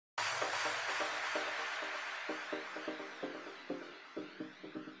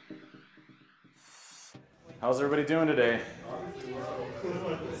How's everybody doing today?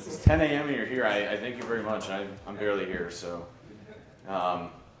 It's 10 a.m. and you're here. I thank you very much. I'm barely here, so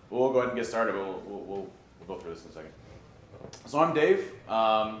we'll go ahead and get started. We'll go through this in a second. So I'm Dave.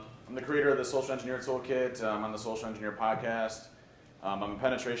 I'm the creator of the Social Engineer Toolkit. I'm on the Social Engineer podcast. I'm a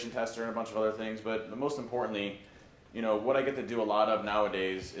penetration tester and a bunch of other things, but most importantly, what I get to do a lot of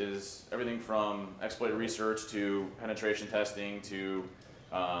nowadays is everything from exploit research to penetration testing to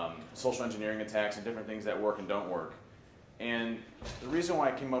social engineering attacks and different things that work and don't work. And the reason why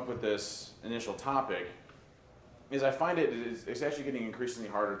I came up with this initial topic is I find it's actually getting increasingly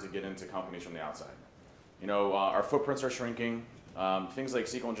harder to get into companies from the outside. Our footprints are shrinking. Things like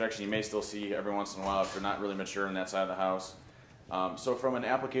SQL injection you may still see every once in a while if they're not really mature in that side of the house. So from an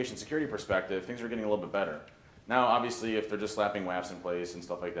application security perspective, things are getting a little bit better. Now, obviously, if they're just slapping WAFs in place and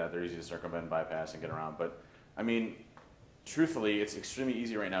stuff like that, they're easy to circumvent and bypass and get around. But, I mean, truthfully, it's extremely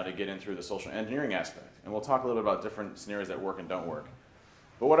easy right now to get in through the social engineering aspect. And we'll talk a little bit about different scenarios that work and don't work.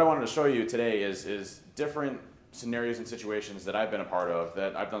 But what I wanted to show you today is different scenarios and situations that I've been a part of,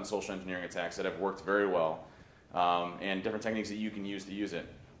 that I've done social engineering attacks that have worked very well, and different techniques that you can use to use it.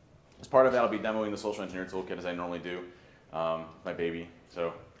 As part of that, I'll be demoing the Social Engineer Toolkit as I normally do, my baby.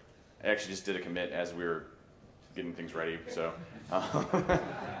 So I actually just did a commit as we were getting things ready. So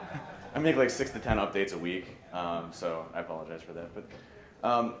I make like 6 to 10 updates a week, so I apologize for that. But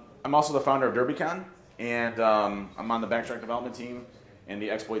I'm also the founder of DerbyCon, and I'm on the Backtrack development team and the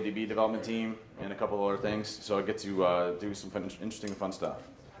ExploitDB development team and a couple of other things. So I get to do some interesting, fun stuff.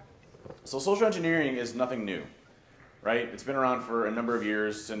 So social engineering is nothing new, right? It's been around for a number of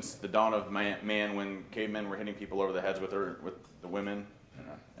years, since the dawn of man, when cavemen were hitting people over the heads with the women.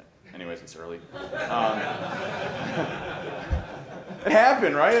 Anyways, it's early. It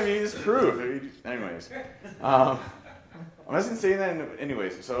happened, right? I mean, it's proof. Anyways. I wasn't saying that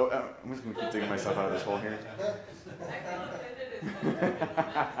anyways, so I'm just going to keep digging myself out of this hole here.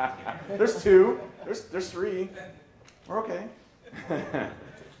 There's 2. There's 3. We're okay.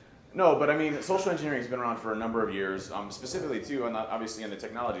 No, but I mean, social engineering has been around for a number of years, specifically too, and obviously on the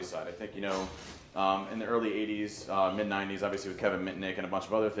technology side. I think, in the early 80s, mid-90s, obviously with Kevin Mitnick and a bunch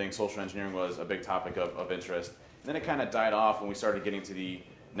of other things, social engineering was a big topic of interest. And then it kind of died off when we started getting to the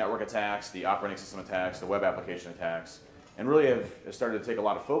network attacks, the operating system attacks, the web application attacks, and really have started to take a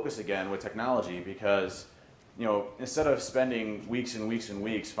lot of focus again with technology because, instead of spending weeks and weeks and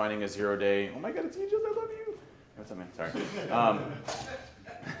weeks finding a 0-day, oh my God, it's Egypt, I love you. What's up, man? Sorry.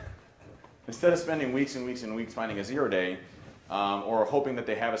 Instead of spending weeks and weeks and weeks finding a 0-day, or hoping that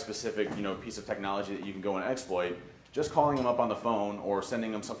they have a specific piece of technology that you can go and exploit, just calling them up on the phone or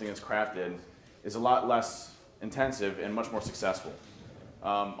sending them something that's crafted is a lot less intensive and much more successful.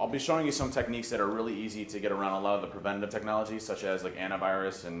 I'll be showing you some techniques that are really easy to get around a lot of the preventative technologies, such as like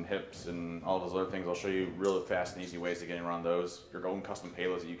antivirus and HIPs and all those other things. I'll show you really fast and easy ways to get around those, your own custom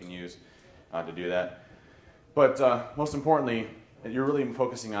payloads that you can use to do that. But most importantly, you're really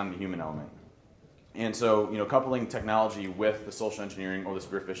focusing on the human element. And so, coupling technology with the social engineering or the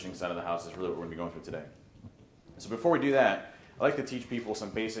spear phishing side of the house is really what we're going to be going through today. So before we do that, I like to teach people some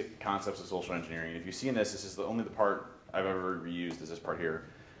basic concepts of social engineering. If you've seen this, this is only the part I've ever used is this part here.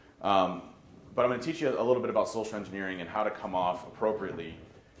 But I'm going to teach you a little bit about social engineering and how to come off appropriately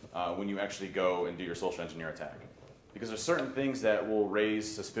when you actually go and do your social engineer attack. Because there's certain things that will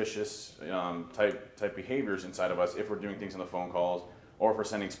raise suspicious type behaviors inside of us if we're doing things on the phone calls, or if we're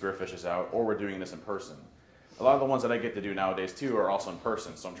sending spear phishes out, or we're doing this in person. A lot of the ones that I get to do nowadays too are also in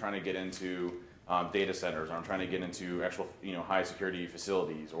person. So I'm trying to get into data centers, or I'm trying to get into actual high security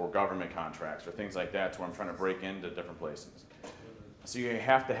facilities or government contracts or things like that, to where I'm trying to break into different places. So you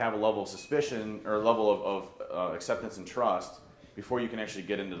have to have a level of suspicion or a level of acceptance and trust before you can actually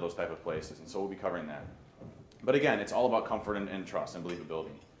get into those type of places. And so we'll be covering that. But again, it's all about comfort and trust and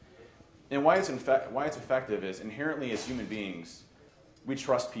believability. And why it's effective is inherently as human beings, we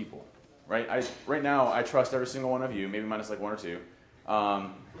trust people, right? Right now, I trust every single one of you, maybe minus like 1 or 2,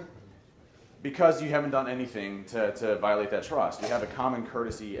 because you haven't done anything to violate that trust. We have a common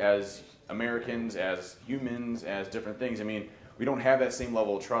courtesy as Americans, as humans, as different things. I mean, we don't have that same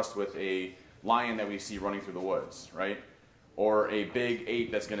level of trust with a lion that we see running through the woods, right? Or a big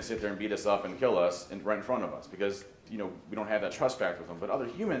ape that's going to sit there and beat us up and kill us right in front of us, because we don't have that trust factor with them. But other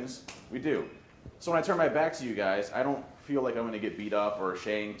humans, we do. So when I turn my back to you guys, I don't feel like I'm going to get beat up or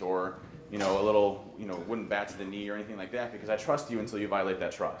shanked or a little wooden bat to the knee or anything like that, because I trust you until you violate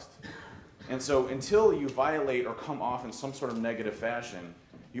that trust. And so until you violate or come off in some sort of negative fashion,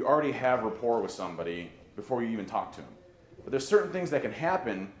 you already have rapport with somebody before you even talk to them. But there's certain things that can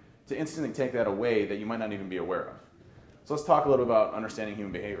happen to instantly take that away that you might not even be aware of. So let's talk a little about understanding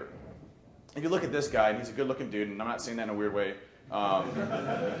human behavior. if you look at this guy, and he's a good-looking dude, and I'm not saying that in a weird way. I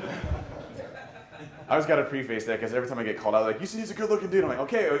always got to preface that because every time I get called out, like, you said he's a good-looking dude. I'm like,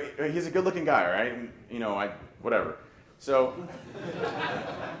 okay, he's a good-looking guy, all right? And, you know, whatever. So,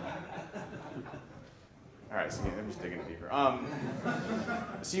 all right, so I'm just digging deeper.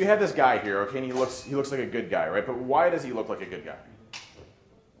 So you have this guy here, okay, and he looks like a good guy, right? But why does he look like a good guy?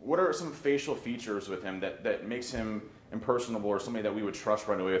 What are some facial features with him that makes him impersonable or somebody that we would trust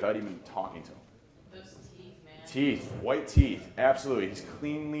right away without even talking to him? Those teeth, man. Teeth, white teeth, absolutely. He's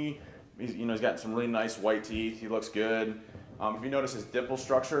he's got some really nice white teeth. He looks good. If you notice his dimple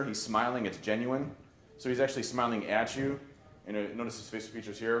structure, he's smiling. It's genuine. So he's actually smiling at you. And notice his facial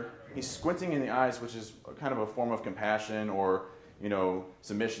features here. He's squinting in the eyes, which is kind of a form of compassion or, you know,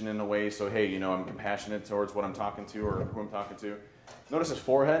 submission in a way. So, hey, you know, I'm compassionate towards what I'm talking to or who I'm talking to. Notice his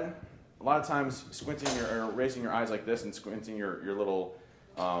forehead. A lot of times, squinting or raising your eyes like this and squinting your little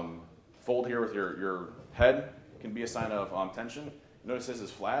fold here with your head can be a sign of tension. Notice his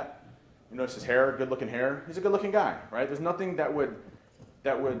is flat. You notice his hair, good-looking hair. He's a good-looking guy, right? There's nothing that would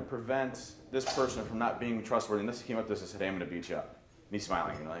prevent this person from not being trustworthy. And this came up to us and said, hey, I'm going to beat you up. And he's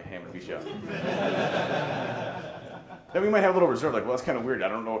smiling, you know, like, hey, I'm going to beat you up. Then we might have a little reserve, like, well, that's kind of weird. I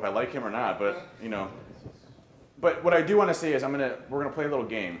don't know if I like him or not, but, you know. But what I do want to say is we're going to play a little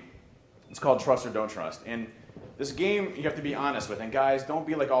game. It's called Trust or Don't Trust. And this game, you have to be honest with. And guys, don't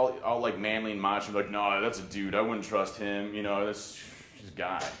be like all like manly and macho, like, no, that's a dude. I wouldn't trust him. You know, that's just a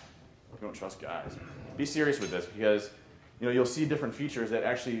guy. You don't trust guys. Be serious with this because, you know, you'll see different features that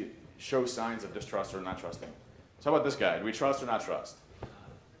actually show signs of distrust or not trusting. So how about this guy? Do we trust or not trust?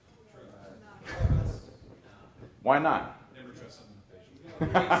 Why not? Never trust someone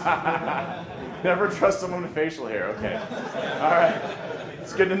facial. Never trust someone with facial hair. Okay. All right.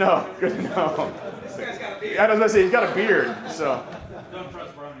 It's good to know. Good to know. This guy's got a beard. I was going to say, he's got a beard, so. Don't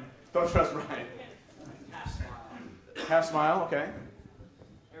trust Brian. Don't trust Brian. Half smile. Half smile, okay.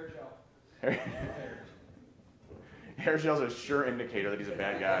 Hair gel. Hair gel's a sure indicator that he's a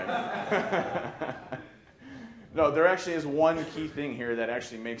bad guy. No, there actually is one key thing here that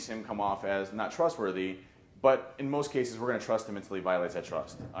actually makes him come off as not trustworthy, but in most cases we're going to trust him until he violates that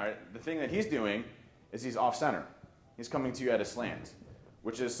trust. All right? The thing that he's doing is he's off-center. He's coming to you at a slant,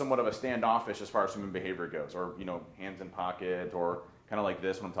 which is somewhat of a standoffish as far as human behavior goes, or, you know, hands in pocket, or kind of like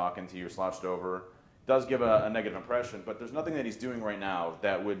this when I'm talking to you, slouched over. Does give a negative impression, but there's nothing that he's doing right now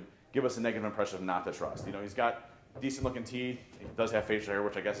that would give us a negative impression of not to trust. You know, he's got decent looking teeth. He does have facial hair,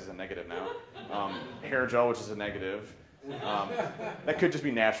 which I guess is a negative now. Hair gel, which is a negative. That could just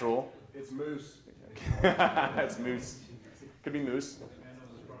be natural. It's moose. That's moose. Could be moose.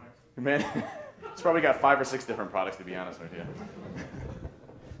 Man, he's probably got 5 or 6 different products, to be honest with you.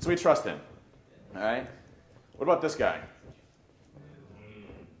 So we trust him. All right? What about this guy?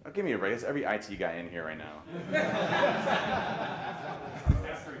 Oh, give me a break. It's every IT guy in here right now.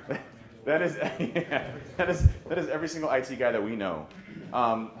 That is every single IT guy that we know.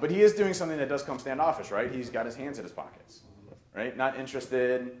 But he is doing something that does come standoffish, right? He's got his hands in his pockets, right? Not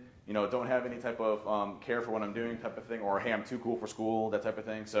interested, you know, don't have any type of care for what I'm doing type of thing, or hey, I'm too cool for school, that type of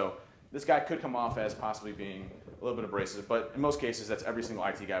thing. So this guy could come off as possibly being a little bit abrasive, but in most cases, that's every single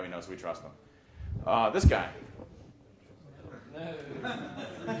IT guy we know, so we trust him. This guy.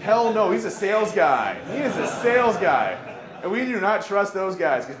 Hell no, he's a sales guy. He is a sales guy. And we do not trust those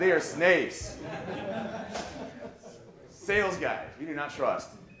guys because they are snakes. Sales guys, we do not trust.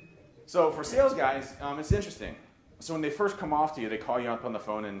 So for sales guys, it's interesting. So when they first come off to you, they call you up on the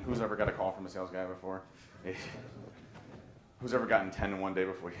phone, and who's ever got a call from a sales guy before? Who's ever gotten 10 in one day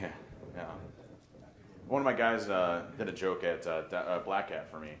before? Yeah. One of my guys did a joke at Black Hat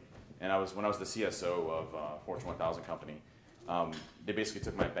for me, and when I was the CSO of Fortune 1000 company. They basically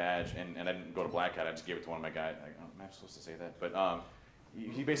took my badge, and I didn't go to Black Hat. I just gave it to one of my guys. Am I supposed to say that? But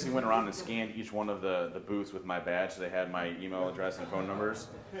he basically went around and scanned each one of the booths with my badge, so they had my email address and phone numbers.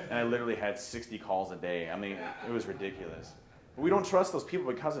 And I literally had 60 calls a day. I mean, it was ridiculous. But we don't trust those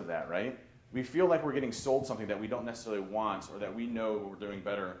people because of that, right? We feel like we're getting sold something that we don't necessarily want, or that we know we're doing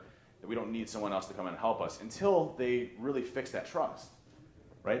better, that we don't need someone else to come and help us, until they really fix that trust.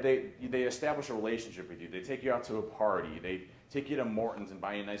 Right? They establish a relationship with you. They take you out to a party. They take you to Morton's and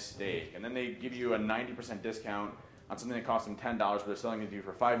buy you a nice steak. And then they give you a 90% discount on something that costs them $10, but they're selling it to you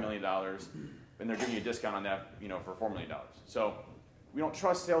for $5 million. And they're giving you a discount on that, you know, for $4 million. So we don't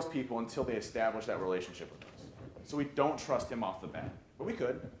trust salespeople until they establish that relationship with us. So we don't trust him off the bat. But we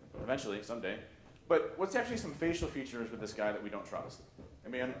could, eventually, someday. But what's actually some facial features with this guy that we don't trust?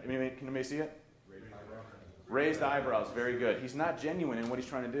 Can anybody see it? Raised eyebrows, very good. He's not genuine in what he's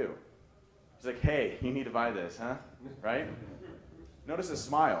trying to do. He's like, hey, you need to buy this, huh? Right? Notice his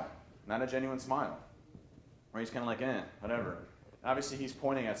smile. not a genuine smile. Or he's kind of like, whatever. Obviously, he's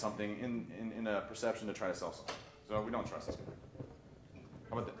pointing at something in a perception to try to sell something. So we don't trust this guy.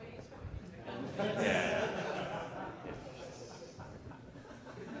 How about that? Yeah.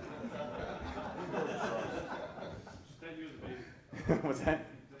 What's that?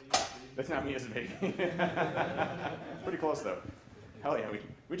 That's not me as a baby. Pretty close, though. Hell yeah,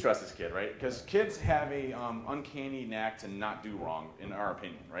 we trust this kid, right? Because kids have a uncanny knack to not do wrong, in our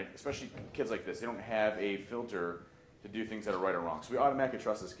opinion, right? Especially kids like this. They don't have a filter to do things that are right or wrong. So we automatically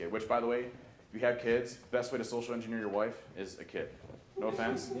trust this kid, which, by the way, if you have kids, the best way to social engineer your wife is a kid. No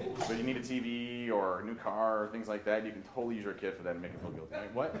offense, but you need a TV or a new car or things like that, you can totally use your kid for that and make it feel guilty.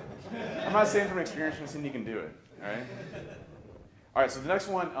 Like, what? I'm not saying from experience, I'm saying you can do it, all right? All right, so the next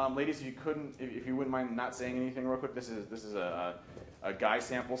one, ladies, if you wouldn't mind not saying anything real quick, this is a guy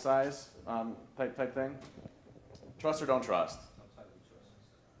sample size type thing. Trust or don't trust?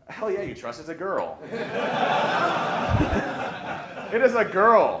 Hell yeah, you trust. It's a girl. It is a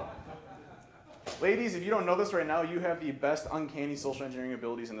girl. Ladies, if you don't know this right now, you have the best uncanny social engineering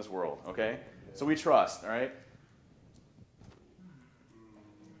abilities in this world, okay? So we trust, all right?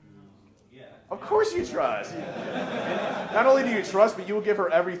 Yeah. Of course you trust. Not only do you trust, but you will give her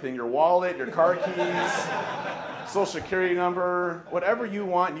everything. Your wallet, your car keys, social security number, whatever you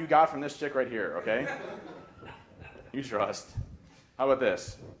want, you got from this chick right here, okay? You trust. How about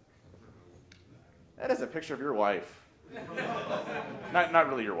this? That is a picture of your wife. Not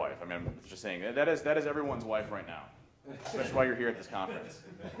really your wife. I mean, I'm just saying that is everyone's wife right now, especially while you're here at this conference.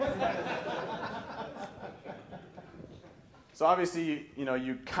 So obviously,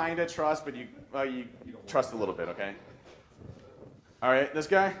 you kind of trust, but you trust a little bit, okay? All right, this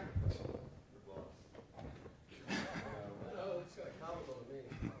guy.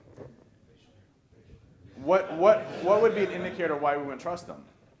 What would be an indicator why we wouldn't trust them?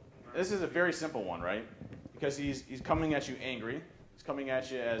 This is a very simple one, right? Because he's coming at you angry. He's coming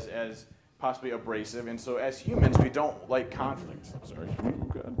at you as possibly abrasive. And so as humans, we don't like conflict. Sorry.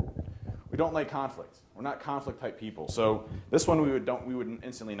 Good. We don't like conflict. We're not conflict-type people. So this one we would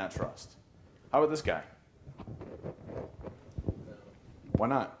instantly not trust. How about this guy? Why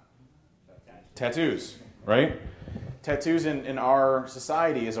not? Tattoos, right? Tattoos in our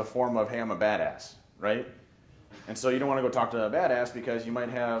society is a form of, hey, I'm a badass, right? And so you don't want to go talk to a badass because you might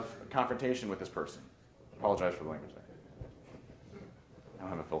have a confrontation with this person. Apologize for the language there. I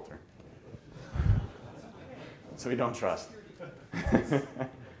don't have a filter. So we don't trust.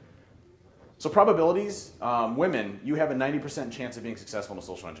 So probabilities, women, you have a 90% chance of being successful in a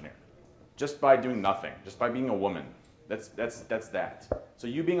social engineer. Just by doing nothing, just by being a woman. That's that. So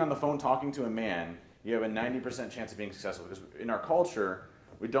you being on the phone talking to a man, you have a 90% chance of being successful. Because in our culture,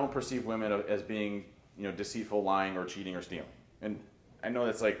 we don't perceive women as being deceitful, lying, or cheating, or stealing. And I know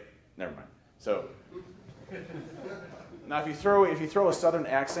that's like, never mind. So now if you throw a Southern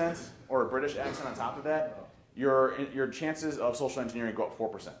accent or a British accent on top of that, your chances of social engineering go up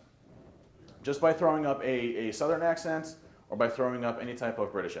 4%. Just by throwing up a Southern accent or by throwing up any type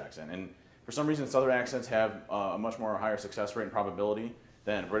of British accent. And for some reason, Southern accents have a much more higher success rate and probability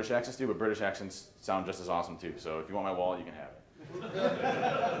than British accents do, but British accents sound just as awesome too. So if you want my wallet, you can have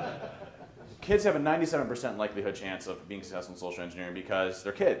it. Kids have a 97% likelihood chance of being successful in social engineering because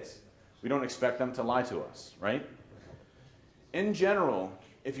they're kids. We don't expect them to lie to us, right? In general,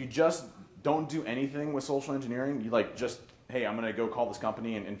 if you just don't do anything with social engineering, you hey, I'm going to go call this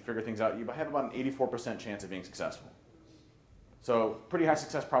company and figure things out, you have about an 84% chance of being successful. So pretty high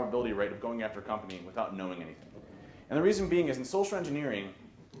success probability rate of going after a company without knowing anything. And the reason being is in social engineering,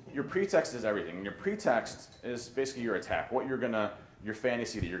 your pretext is everything. And your pretext is basically your attack, your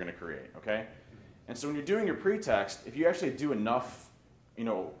fantasy that you're going to create, okay? And so when you're doing your pretext, if you actually do enough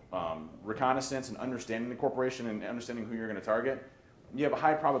reconnaissance and understanding the corporation and understanding who you're going to target, you have a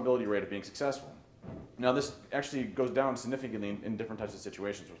high probability rate of being successful. Now this actually goes down significantly in different types of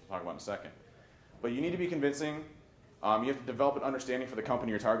situations, which we'll talk about in a second. But you need to be convincing. You have to develop an understanding for the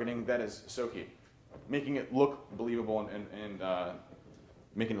company you're targeting. That is so key. Making it look believable and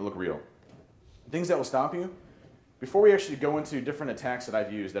making it look real. Things that will stop you. Before we actually go into different attacks that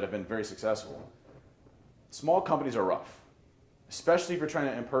I've used that have been very successful, small companies are rough, especially if you're trying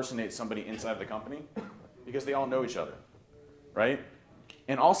to impersonate somebody inside the company because they all know each other, right?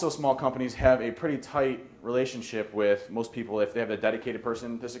 And also small companies have a pretty tight relationship with most people. If they have a dedicated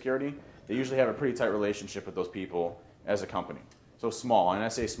person to security, they usually have a pretty tight relationship with those people as a company. So small, and I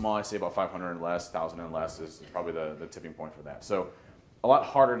say small, I say about 500 and less, 1,000 and less is probably the tipping point for that. So a lot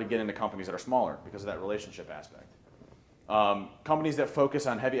harder to get into companies that are smaller because of that relationship aspect. Companies that focus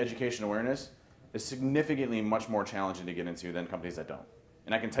on heavy education awareness is significantly much more challenging to get into than companies that don't.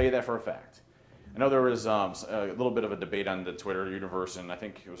 And I can tell you that for a fact. I know there was a little bit of a debate on the Twitter universe, and I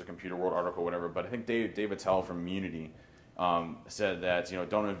think it was a Computer World article or whatever, but I think Dave Attell from Unity said that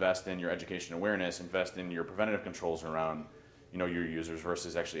don't invest in your education awareness, invest in your preventative controls around your users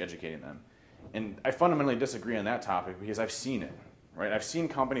versus actually educating them. And I fundamentally disagree on that topic because I've seen it, right? I've seen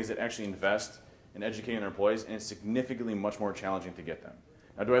companies that actually invest in educating their employees, and it's significantly much more challenging to get them.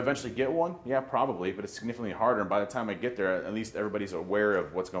 Now, do I eventually get one? Yeah, probably, but it's significantly harder, and by the time I get there, at least everybody's aware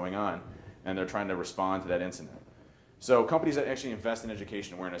of what's going on, and they're trying to respond to that incident. So companies that actually invest in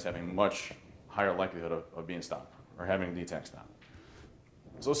education awareness have a much higher likelihood of being stopped or having the attack stopped.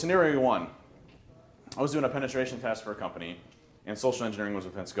 So scenario one, I was doing a penetration test for a company, and social engineering was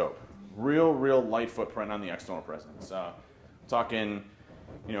within scope. Real light footprint on the external presence. Talking,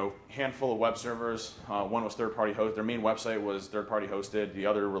 handful of web servers. One was third-party host. Their main website was third-party hosted. The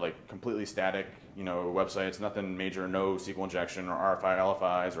other were like completely static, websites. Nothing major. No SQL injection or RFI,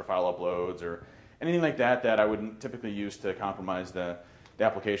 LFIs or file uploads or anything like that I wouldn't typically use to compromise the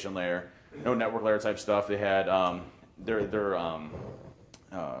application layer. No network layer type stuff. They had their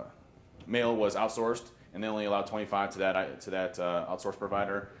mail was outsourced, and they only allowed 25 to that outsourced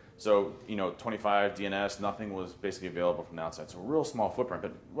provider. So, 25 DNS, nothing was basically available from the outside. So a real small footprint,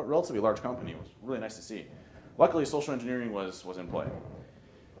 but relatively large company. It was really nice to see. Luckily, social engineering was in play.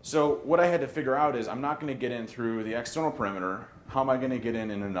 So what I had to figure out is I'm not going to get in through the external perimeter. How am I going to get in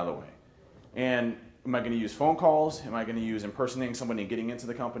another way? And am I going to use phone calls? Am I going to use impersonating somebody and getting into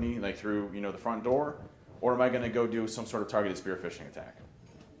the company, like through the front door? Or am I going to go do some sort of targeted spear phishing attack?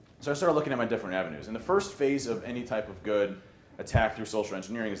 So I started looking at my different avenues. And the first phase of any type of good attack through social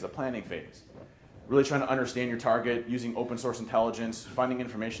engineering is the planning phase. Really trying to understand your target, using open source intelligence, finding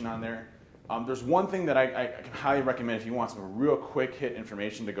information on there. There's one thing that I can highly recommend if you want some real quick hit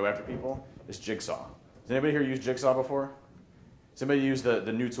information to go after people, is Jigsaw. Has anybody here used Jigsaw before? Has anybody used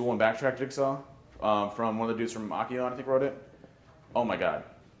the new tool in Backtrack Jigsaw from one of the dudes from Akion, I think, wrote it? Oh my God.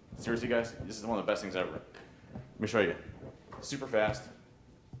 Seriously, guys? This is one of the best things ever. Let me show you. Super fast.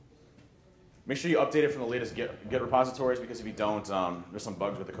 Make sure you update it from the latest Git repositories, because if you don't, there's some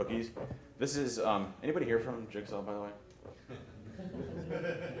bugs with the cookies. This is, anybody here from Jigsaw, by the way?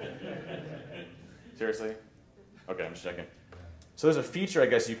 Seriously? Okay, I'm just checking. So there's a feature I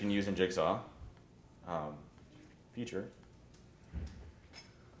guess you can use in Jigsaw. Feature.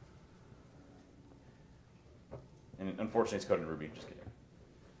 And unfortunately it's coded in Ruby, just kidding.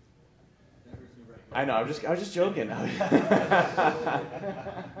 I know, I was just joking. I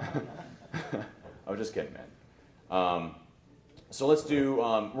was just kidding, man. So let's do,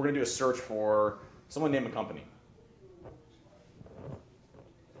 we're going to do a search for someone name a company.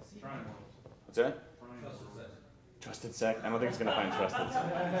 What's that? Trusted Sec? I don't think it's going to find Trusted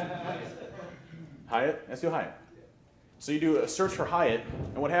Sec. Hyatt? Let's do Hyatt. So you do a search for Hyatt,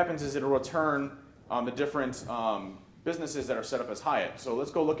 and what happens is it'll return the different businesses that are set up as Hyatt. So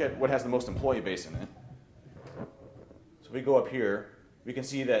let's go look at what has the most employee base in it. So if we go up here, we can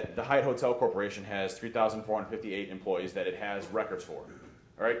see that the Hyatt Hotel Corporation has 3,458 employees that it has records for.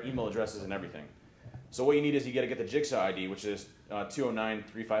 All right, email addresses and everything. So what you need is you got to get the Jigsaw ID, which is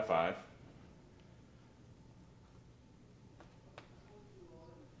 209355.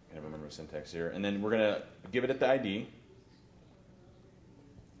 I gotta remember the syntax here. And then we're going to give it the ID.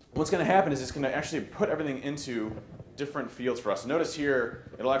 What's going to happen is it's going to actually put everything into different fields for us. Notice here,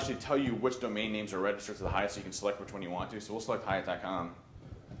 it'll actually tell you which domain names are registered to the Hyatt, so you can select which one you want to. So we'll select Hyatt.com.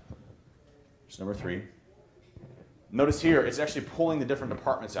 Just number 3. Notice here, it's actually pulling the different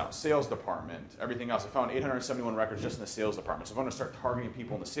departments out. Sales department, everything else. I found 871 records just in the sales department. So if I'm going to start targeting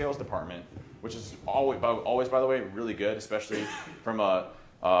people in the sales department, which is always, by the way, really good, especially from a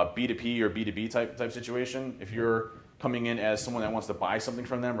B2P or B2B type situation. If you're coming in as someone that wants to buy something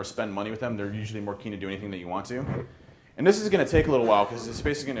from them or spend money with them, they're usually more keen to do anything that you want to. And this is going to take a little while because it's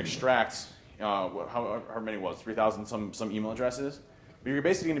basically going to extract how many was 3,000 some email addresses. But you're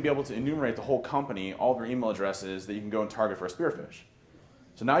basically going to be able to enumerate the whole company, all of their email addresses that you can go and target for a spearfish.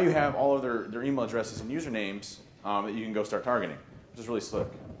 So now you have all of their email addresses and usernames that you can go start targeting, which is really slick.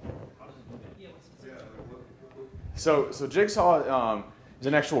 So Jigsaw is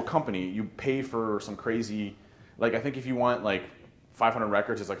an actual company. You pay for some crazy, like I think if you want like 500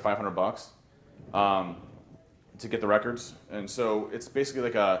 records, it's like $500 to get the records. And so it's basically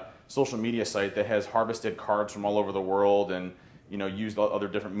like a social media site that has harvested cards from all over the world and used other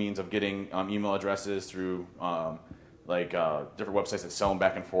different means of getting email addresses through different websites that sell them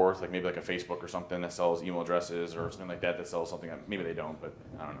back and forth, like maybe like a Facebook or something that sells email addresses or something like that sells something. Maybe they don't, but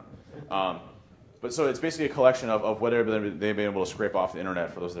I don't know. But so it's basically a collection of whatever they've been able to scrape off the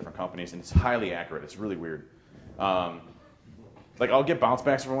internet for those different companies, and it's highly accurate. It's really weird. Let like I'll get bounce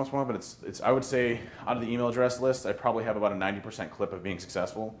backs every once in a while, but it's I would say out of the email address list, I probably have about a 90% clip of being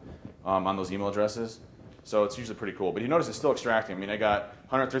successful on those email addresses. So it's usually pretty cool. But you notice it's still extracting. I mean, I got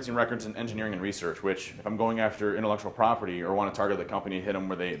 113 records in engineering and research, which if I'm going after intellectual property or want to target the company, hit them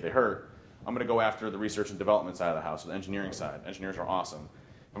where they hurt, I'm going to go after the research and development side of the house, or the engineering side. Engineers are awesome.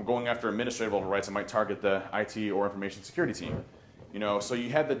 If I'm going after administrative level rights, I might target the IT or information security team. You know, so you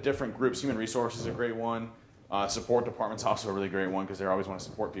have the different groups. Human resources is a great one. Support department's also a really great one because they always want to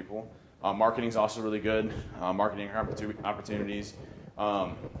support people. Marketing's also really good. Marketing opportunities.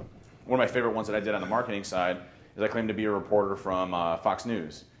 One of my favorite ones that I did on the marketing side is I claimed to be a reporter from Fox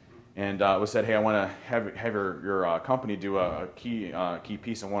News, and was said, hey, I want to have your company do a key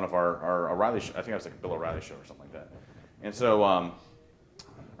piece on one of our O'Reilly show. I think it was like a Bill O'Reilly show or something like that. And so I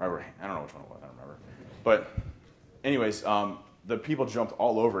don't know which one it was. I don't remember. But anyways, the people jumped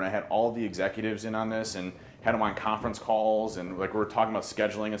all over, and I had all the executives in on this, and had them on conference calls, and like we were talking about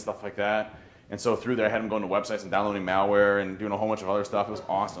scheduling and stuff like that. And so through there, I had them going to websites and downloading malware and doing a whole bunch of other stuff. It was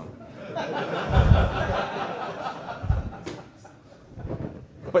awesome.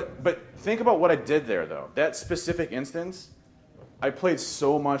 But think about what I did there, though. That specific instance, I played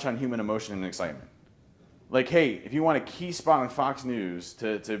so much on human emotion and excitement. Like, hey, if you want a key spot on Fox News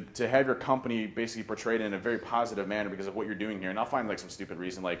to have your company basically portrayed in a very positive manner because of what you're doing here, and I'll find like some stupid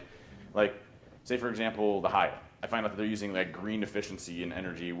reason, like say for example, the Hyatt. I find out that they're using like green efficiency and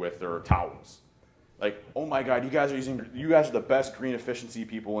energy with their towels. Like, oh my God, you guys are the best green efficiency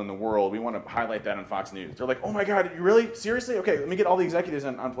people in the world. We want to highlight that on Fox News. They're like, oh my God, you really? Seriously? Okay, let me get all the executives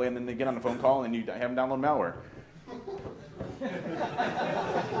on play, and then they get on the phone call and you have them download malware.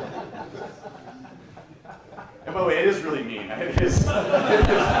 And by the way, it is really mean. It is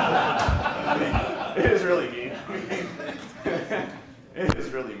really mean. It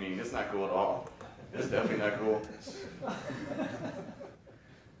is really mean. It's not cool at all. It's definitely not cool.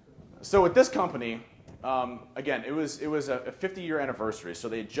 So with this company, again, it was a 50-year anniversary. So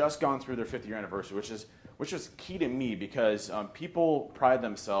they had just gone through their 50-year anniversary, which is key to me because people pride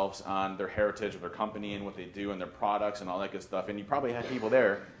themselves on their heritage of their company and what they do and their products and all that good stuff. And you probably have people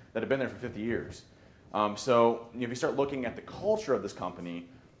there that have been there for 50 years. So if you start looking at the culture of this company,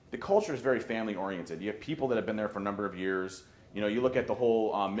 the culture is very family-oriented. You have people that have been there for a number of years. You know, you look at the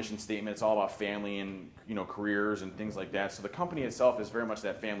whole mission statement, it's all about family and, you know, careers and things like that. So the company itself is very much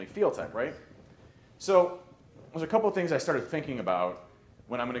that family feel type, right? So there's a couple of things I started thinking about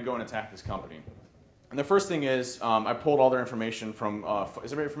when I'm going to go and attack this company. And the first thing is I pulled all their information from,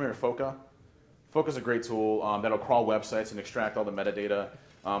 is everybody familiar with FOCA? FOCA's a great tool that'll crawl websites and extract all the metadata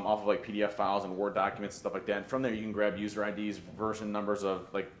off of like PDF files and Word documents and stuff like that. And from there you can grab user IDs, version numbers of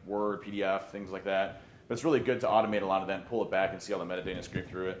like Word, PDF, things like that. But it's really good to automate a lot of that and pull it back and see all the metadata and scrape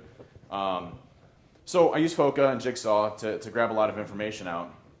through it. So I use FOCA and Jigsaw to grab a lot of information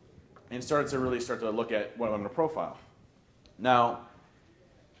out and start to look at what I'm going to profile. Now,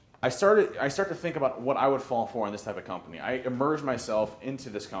 I start to think about what I would fall for in this type of company. I immerse myself into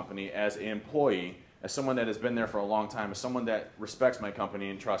this company as an employee, as someone that has been there for a long time, as someone that respects my company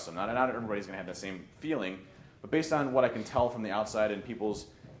and trusts them. Not everybody's going to have that same feeling, but based on what I can tell from the outside and people's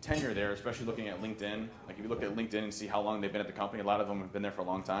tenure there, especially looking at LinkedIn, like if you look at LinkedIn and see how long they've been at the company, a lot of them have been there for a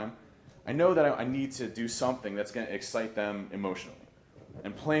long time. I know that I need to do something that's going to excite them emotionally.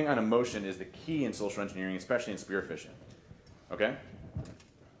 And playing on emotion is the key in social engineering, especially in spear phishing. Okay?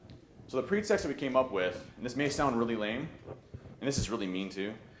 So the pretext that we came up with, and this may sound really lame, and this is really mean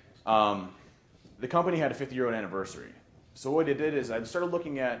too, the company had a 50-year-old anniversary. So what I did is I started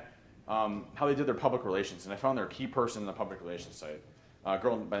looking at how they did their public relations, and I found their key person in the public relations site. A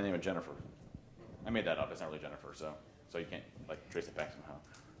girl by the name of Jennifer. I made that up. It's not really Jennifer, so you can't like trace it back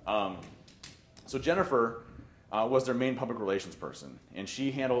somehow. So Jennifer was their main public relations person, and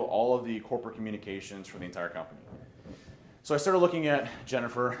she handled all of the corporate communications for the entire company. So I started looking at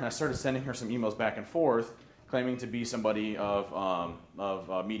Jennifer, and I started sending her some emails back and forth, claiming to be somebody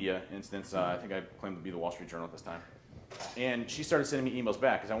of media. Instance, I think I claimed to be the Wall Street Journal at this time. And she started sending me emails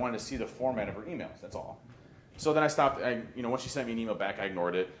back because I wanted to see the format of her emails. That's all. So then I stopped, once she sent me an email back, I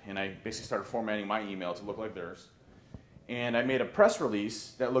ignored it, and I basically started formatting my email to look like theirs. And I made a press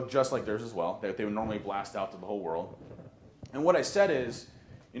release that looked just like theirs as well, that they would normally blast out to the whole world. And what I said is,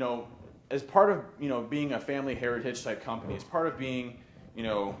 as part of, being a family heritage type company, as part of being,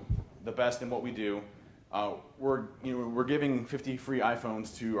 the best in what we do, we're giving 50 free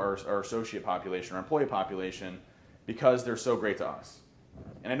iPhones to our associate population, our employee population, because they're so great to us.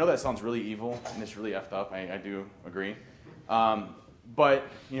 And I know that sounds really evil, and it's really effed up, I do agree. But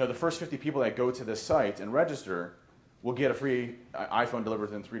the first 50 people that go to this site and register will get a free iPhone delivered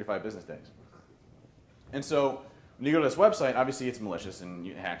within 3 to 5 business days. And so When you go to this website, obviously it's malicious and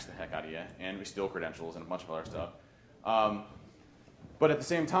it hacks the heck out of you, and we steal credentials and a bunch of other stuff. But at the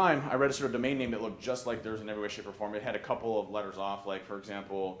same time, I registered a domain name that looked just like theirs in every way, shape, or form. It had a couple of letters off, like for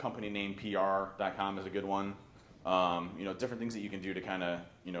example, company name PR.com is a good one. Different things that you can do to kind of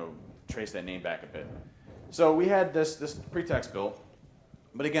trace that name back a bit. So we had this pretext built,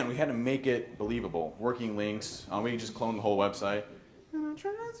 but again, we had to make it believable. Working links, we just cloned the whole website.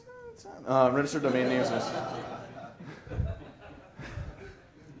 Registered domain names was.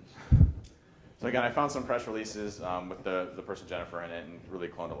 So again, I found some press releases with the person Jennifer in it and really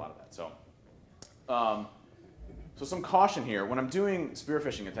cloned a lot of that. So some caution here. When I'm doing spear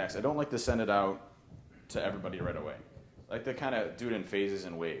phishing attacks, I don't like to send it out to everybody right away. I like to kind of do it in phases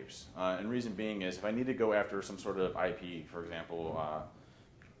and waves. And reason being is if I need to go after some sort of IP, for example,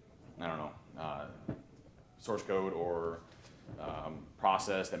 source code or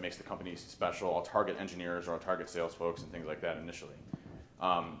process that makes the company special, I'll target engineers or I'll target sales folks and things like that initially.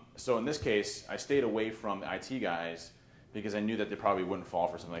 So in this case, I stayed away from the IT guys because I knew that they probably wouldn't fall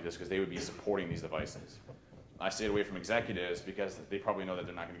for something like this because they would be supporting these devices. I stayed away from executives because they probably know that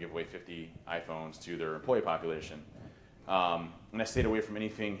they're not going to give away 50 iPhones to their employee population. And I stayed away from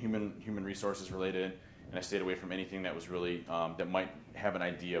anything human resources related, and I stayed away from anything that was really that might have an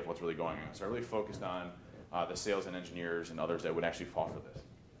idea of what's really going on. So I really focused on the sales and engineers and others that would actually fall for this.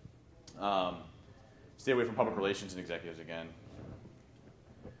 Stay away from public relations and executives again.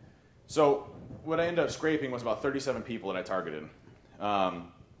 So what I ended up scraping was about 37 people that I targeted.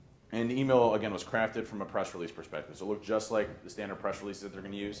 And the email, again, was crafted from a press release perspective. So it looked just like the standard press releases that they're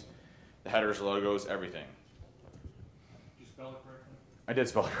going to use. The headers, logos, everything. Did you spell it correctly? I did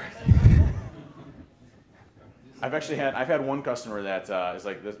spell it correctly. I've had one customer that is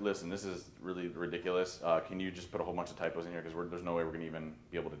like, listen, this is really ridiculous. Can you just put a whole bunch of typos in here because there's no way we're going to even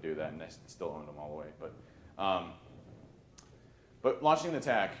be able to do that, and I still owned them all the way. But launching the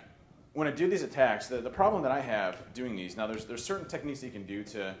attack, when I do these attacks, the problem that I have doing these, now there's certain techniques that you can do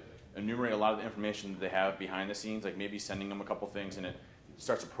to enumerate a lot of the information that they have behind the scenes, like maybe sending them a couple things and it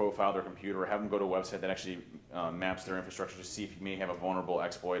starts to profile their computer, or have them go to a website that actually maps their infrastructure to see if you may have a vulnerable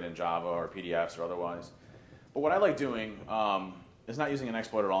exploit in Java or PDFs or otherwise. But what I like doing is not using an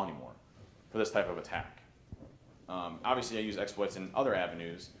exploit at all anymore for this type of attack. Obviously, I use exploits in other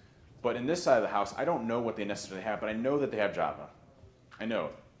avenues, but in this side of the house, I don't know what they necessarily have, but I know that they have Java. I know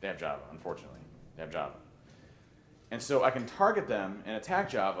they have Java, unfortunately. They have Java. And so I can target them and attack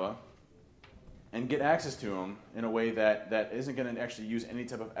Java and get access to them in a way that isn't going to actually use any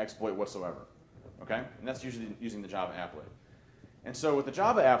type of exploit whatsoever. Okay? And that's usually using the Java applet. And so with the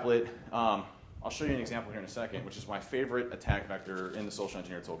Java applet, I'll show you an example here in a second, which is my favorite attack vector in the social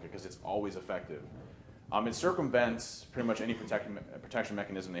engineer toolkit because it's always effective. It circumvents pretty much any protection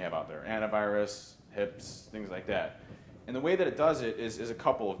mechanism they have out there. Antivirus, HIPs, things like that. And the way that it does it is a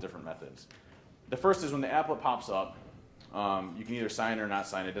couple of different methods. The first is when the applet pops up, you can either sign it or not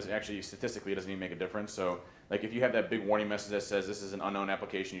sign it. It doesn't actually, statistically, it doesn't even make a difference. So like if you have that big warning message that says this is an unknown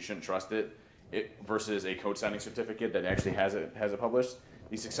application, you shouldn't trust it, versus a code signing certificate that actually has it published,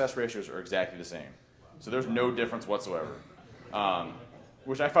 the success ratios are exactly the same. So there's no difference whatsoever,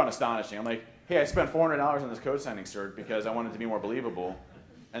 which I found astonishing. I'm like, hey, I spent $400 on this code signing cert because I wanted it to be more believable,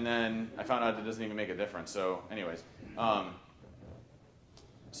 and then I found out it doesn't even make a difference. So anyways,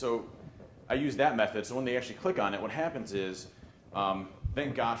 so I use that method. So when they actually click on it, what happens is,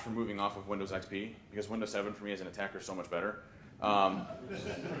 thank gosh for moving off of Windows XP, because Windows 7 for me as an attacker is so much better.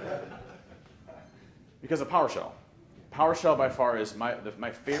 Because of PowerShell. PowerShell by far is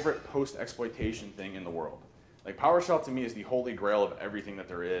my favorite post-exploitation thing in the world. Like PowerShell to me is the holy grail of everything that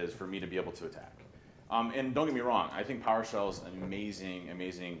there is for me to be able to attack. And don't get me wrong, I think PowerShell is an amazing,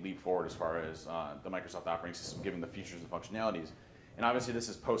 amazing leap forward as far as the Microsoft operating system, given the features and functionalities. And obviously this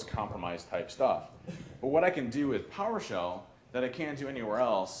is post-compromise type stuff. But what I can do with PowerShell that I can't do anywhere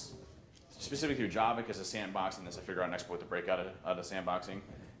else, specifically through Java because of sandboxing, this I figure out an exploit to break out of sandboxing,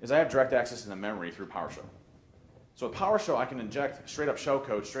 is I have direct access to the memory through PowerShell. So with PowerShell, I can inject straight up shell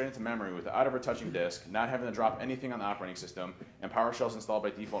code straight into memory without ever touching disk, not having to drop anything on the operating system, and PowerShell is installed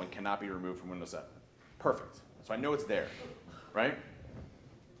by default and cannot be removed from Windows 7. Perfect. So I know it's there, right?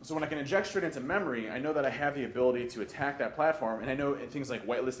 So when I can inject straight into memory, I know that I have the ability to attack that platform, and I know things like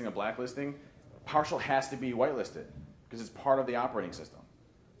whitelisting and blacklisting, PowerShell has to be whitelisted because it's part of the operating system.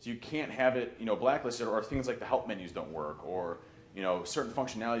 So you can't have it, blacklisted, or things like the help menus don't work, or certain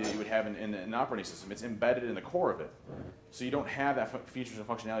functionality that you would have in an operating system. It's embedded in the core of it. So you don't have that features and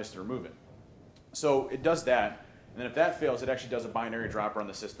functionalities to remove it. So it does that, and then if that fails, it actually does a binary dropper on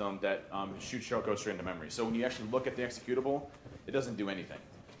the system that shoots shellcode straight into memory. So when you actually look at the executable, it doesn't do anything.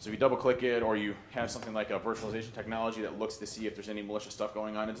 So if you double click it, or you have something like a virtualization technology that looks to see if there's any malicious stuff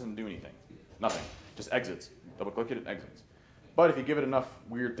going on, it doesn't do anything. Nothing. Just exits. Double click it, it exits. But if you give it enough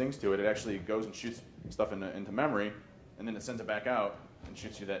weird things to it, it actually goes and shoots stuff into memory, and then it sends it back out and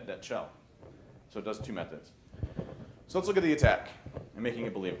shoots you that shell. So it does two methods. So let's look at the attack and making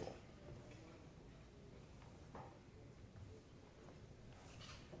it believable.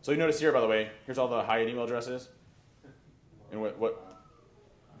 So you notice here, by the way, here's all the Hyatt email addresses. And what?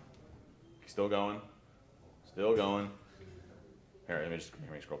 Still going. Still going. Here, let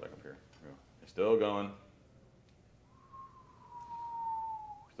me scroll back up here. Still going.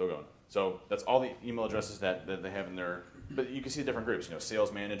 Still going. So that's all the email addresses that they have in there. But you can see different groups. You know,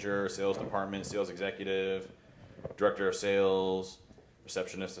 sales manager, sales department, sales executive, director of sales,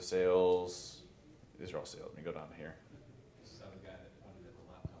 receptionist of sales. These are all sales. Let me go down to here. This is the guy that pointed at the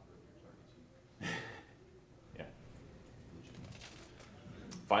laptop earlier, Yeah.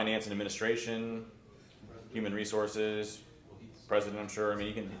 Finance and administration, human resources, president, I'm sure. I mean,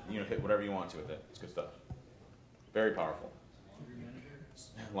 you can hit whatever you want to with it. It's good stuff. Very powerful.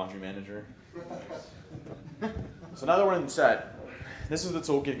 Laundry manager. So now that we're in the set, this is the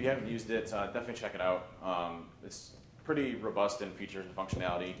toolkit. If you haven't used it, definitely check it out. It's pretty robust in features and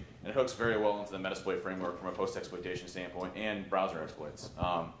functionality, and it hooks very well into the Metasploit framework from a post-exploitation standpoint and browser exploits.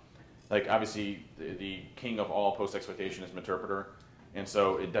 Like obviously, the king of all post-exploitation is Meterpreter, and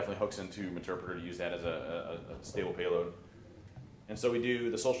so it definitely hooks into Meterpreter to use that as a stable payload. And so we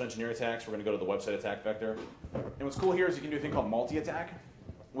do the social engineer attacks. We're going to go to the website attack vector. And what's cool here is you can do a thing called multi-attack,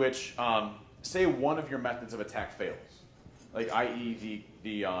 which say one of your methods of attack fails, like i.e.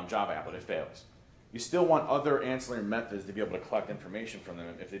 the Java applet, it fails. You still want other ancillary methods to be able to collect information from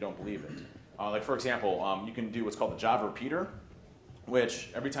them if they don't believe it. Like for example, you can do what's called the Java repeater, which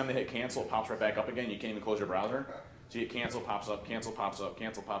every time they hit cancel, it pops right back up again. You can't even close your browser. So you hit cancel, pops up, cancel, pops up,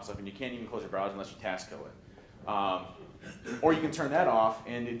 cancel, pops up, and you can't even close your browser unless you task kill it. Or you can turn that off,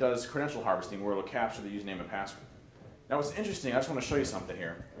 and it does credential harvesting, where it'll capture the username and password. Now, what's interesting, I just want to show you something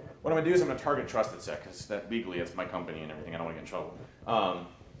here. What I'm going to do is I'm going to target TrustedSec, because that legally it's my company and everything. I don't want to get in trouble.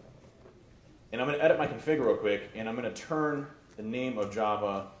 And I'm going to edit my config real quick, and I'm going to turn the name of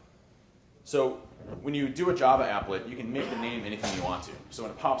Java. So when you do a Java applet, you can make the name anything you want to. So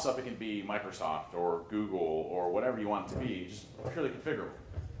when it pops up, it can be Microsoft or Google or whatever you want it to be, just purely configurable.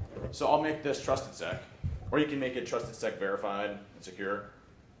 So I'll make this TrustedSec. Or you can make it TrustedSec verified and secure.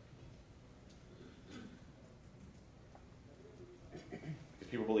 Because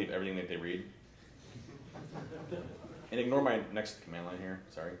people believe everything that they read. And ignore my next command line here,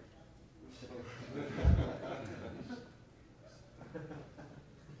 sorry.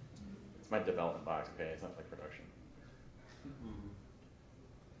 It's my development box, okay? It's not like production.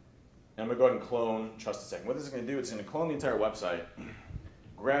 And I'm going to go ahead and clone TrustedSec. And what this is going to do, it's going to clone the entire website,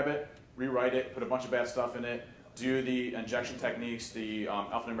 grab it, rewrite it, put a bunch of bad stuff in it, do the injection techniques, the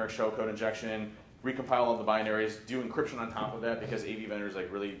alphanumeric shellcode injection, recompile all the binaries, do encryption on top of that because AV vendors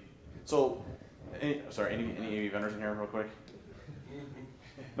like really. So, any AV vendors in here real quick?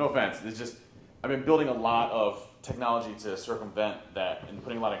 No offense. It's just I've been building a lot of technology to circumvent that and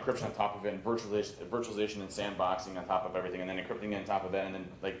putting a lot of encryption on top of it, and virtualization and sandboxing on top of everything, and then encrypting it on top of that, and then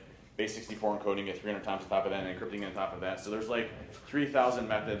like base64 encoding it 300 times on top of that, and encrypting it on top of that. So there's like 3,000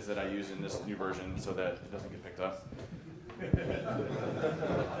 methods that I use in this new version so that it doesn't get picked up.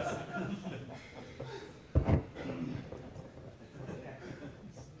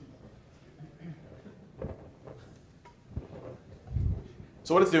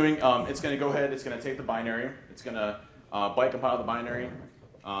 So what it's doing, it's going to go ahead, it's going to take the binary, it's going to byte compile the binary,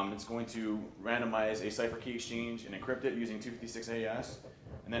 it's going to randomize a cipher key exchange and encrypt it using 256 AES.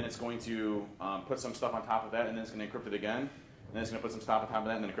 And then it's going to put some stuff on top of that, and then it's going to encrypt it again. And then it's going to put some stuff on top of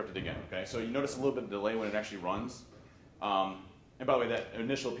that, and then encrypt it again. Okay, so you notice a little bit of delay when it actually runs. And by the way, that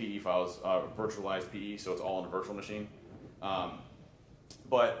initial PE file is virtualized PE, so it's all on a virtual machine.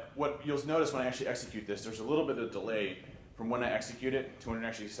 But what you'll notice when I actually execute this, there's a little bit of delay from when I execute it to when it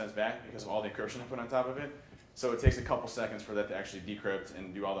actually sends back because of all the encryption I put on top of it. So it takes a couple seconds for that to actually decrypt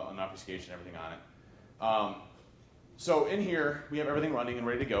and do all the unobfuscation and everything on it. So in here, we have everything running and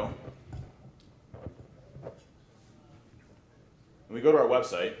ready to go. And we go to our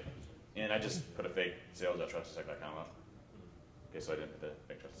website, and I just put a fake sales.trustsec.com up. Okay, so I didn't put the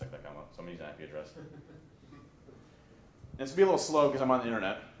fake trustsec.com up, so I'm using an IP address. And it's going to be a little slow because I'm on the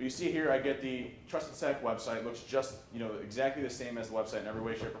internet. But you see here, I get the TrustedSec website. Looks just exactly the same as the website in every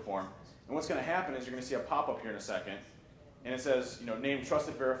way, shape, or form. And what's going to happen is you're going to see a pop-up here in a second. And it says, name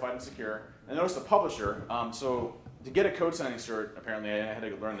trusted, verified, and secure. And notice the publisher. So to get a code signing cert, apparently, I had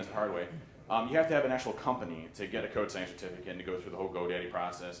to learn this the hard way. you have to have an actual company to get a code signing certificate and to go through the whole GoDaddy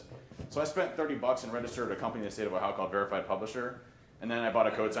process. So I spent $30 and registered a company in the state of Ohio called Verified Publisher, and then I bought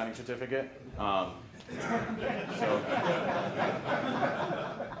a code signing certificate.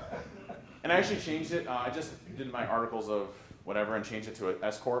 And I actually changed it. I just did my articles of whatever and changed it to an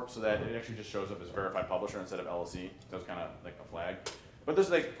S Corp so that it actually just shows up as Verified Publisher instead of LLC. So it's kind of like a flag. But there's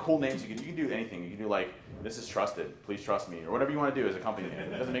like cool names. You can do anything. You can do like, this is trusted, please trust me, or whatever you want to do as a company name.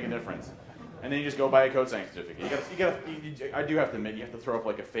 It doesn't make a difference. And then you just go buy a code signing certificate. I do have to admit, you have to throw up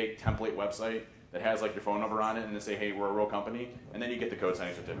like a fake template website that has like your phone number on it and then say, hey, we're a real company, and then you get the code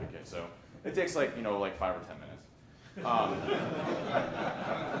signing certificate. So it takes like, like 5 or 10 minutes.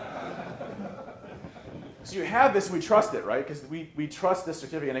 So you have this, we trust it, right? Because we trust this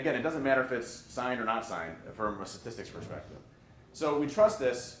certificate. And again, it doesn't matter if it's signed or not signed from a statistics perspective. So we trust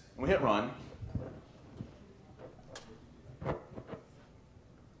this, and we hit run.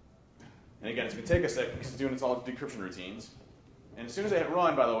 And again, it's going to take a second because it's doing its all decryption routines. And as soon as I hit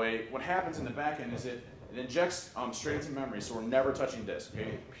run, by the way, what happens in the back end is it injects straight into memory, so we're never touching disk.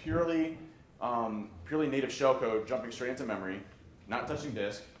 Okay? Purely native shellcode jumping straight into memory, not touching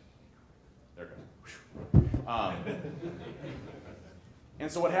disk. There it goes. And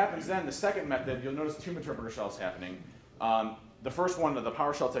so what happens then, the second method, you'll notice 2 interpreter shells happening. The first one, the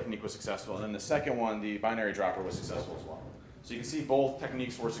PowerShell technique, was successful, and then the second one, the binary dropper, was successful as well. So you can see both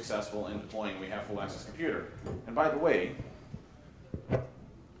techniques were successful in deploying We Have Full Access Computer. And by the way,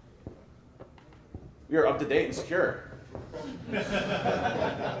 we are up to date and secure.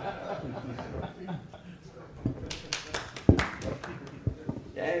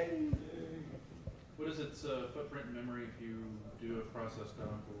 Yay. What is its footprint in memory if you do a process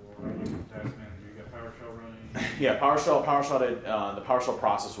dump or task manager? You got PowerShell running? Yeah, the PowerShell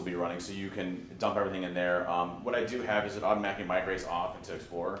process will be running, so you can dump everything in there. What I do have is it automatically migrates off into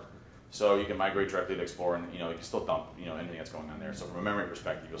Explorer, so you can migrate directly to Explorer, and you can still dump anything that's going on there. So from a memory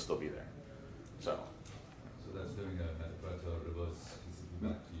perspective, you'll still be there. So that's doing a reverse TCP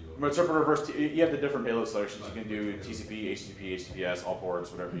back to you. Interpreter reverse. You have the different payload selections. You can do TCP, HTTP, HTTPS, all ports,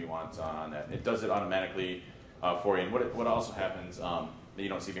 whatever you want on that. It does it automatically for you. And what also happens that you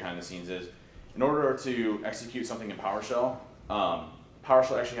don't see behind the scenes is, in order to execute something in PowerShell,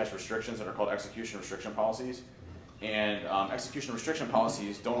 PowerShell actually has restrictions that are called execution restriction policies. And execution restriction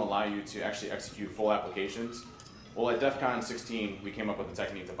policies don't allow you to actually execute full applications. Well, at DEF CON 16, we came up with a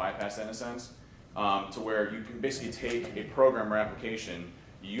technique to bypass that in a sense, to where you can basically take a program or application,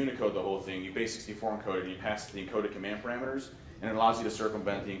 you Unicode the whole thing, you base64 encode it, and you pass the encoded command parameters, and it allows you to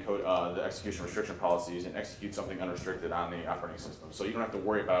circumvent the execution restriction policies and execute something unrestricted on the operating system. So you don't have to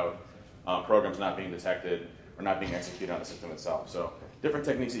worry about programs not being detected or not being executed on the system itself. So different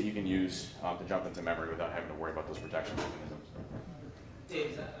techniques that you can use to jump into memory without having to worry about those protection mechanisms.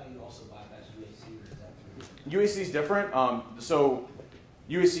 Dave, is that how you also bypass UAC, or is that through? UAC is different. So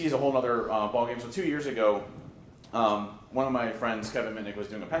UAC is a whole other ballgame. So 2 years ago, one of my friends, Kevin Mitnick, was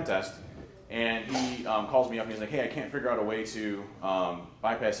doing a pen test, and he calls me up and he's like, hey, I can't figure out a way to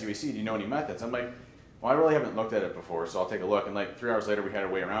bypass UAC. Do you know any methods? I'm like, well, I really haven't looked at it before, so I'll take a look. And like 3 hours later, we had a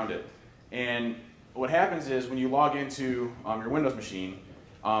way around it. And what happens is when you log into your Windows machine,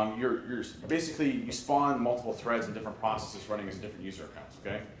 you spawn multiple threads and different processes running as different user accounts,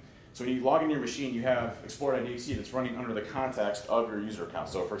 okay? So when you log into your machine, you have explorer.exe that's running under the context of your user account.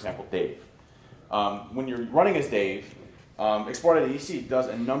 So for example, Dave. When you're running as Dave, explorer.exe does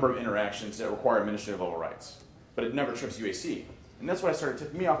a number of interactions that require administrative level rights, but it never trips UAC. And that's what started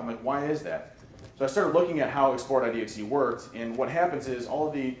tipping me off. I'm like, why is that? So I started looking at how explorer.exe worked, and what happens is all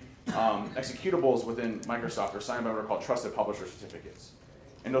of the executables within Microsoft are signed by what are called trusted publisher certificates.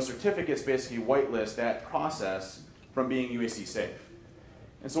 And those certificates basically whitelist that process from being UAC safe.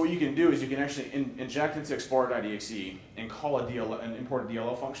 And so what you can do is you can actually inject into explorer.exe and call an import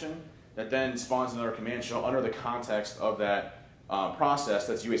DLL function that then spawns another command shell under the context of that process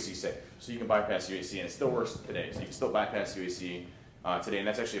that's UAC safe. So you can bypass UAC, and it still works today. So you can still bypass UAC today, and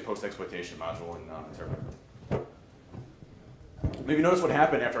that's actually a post-exploitation module in Interpreter. Maybe notice what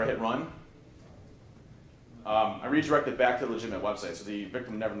happened after I hit run. I redirected back to the legitimate website, so the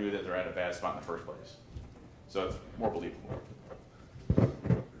victim never knew that they're at a bad spot in the first place. So it's more believable.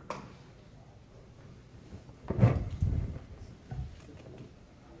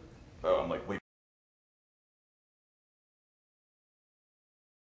 Oh, I'm like way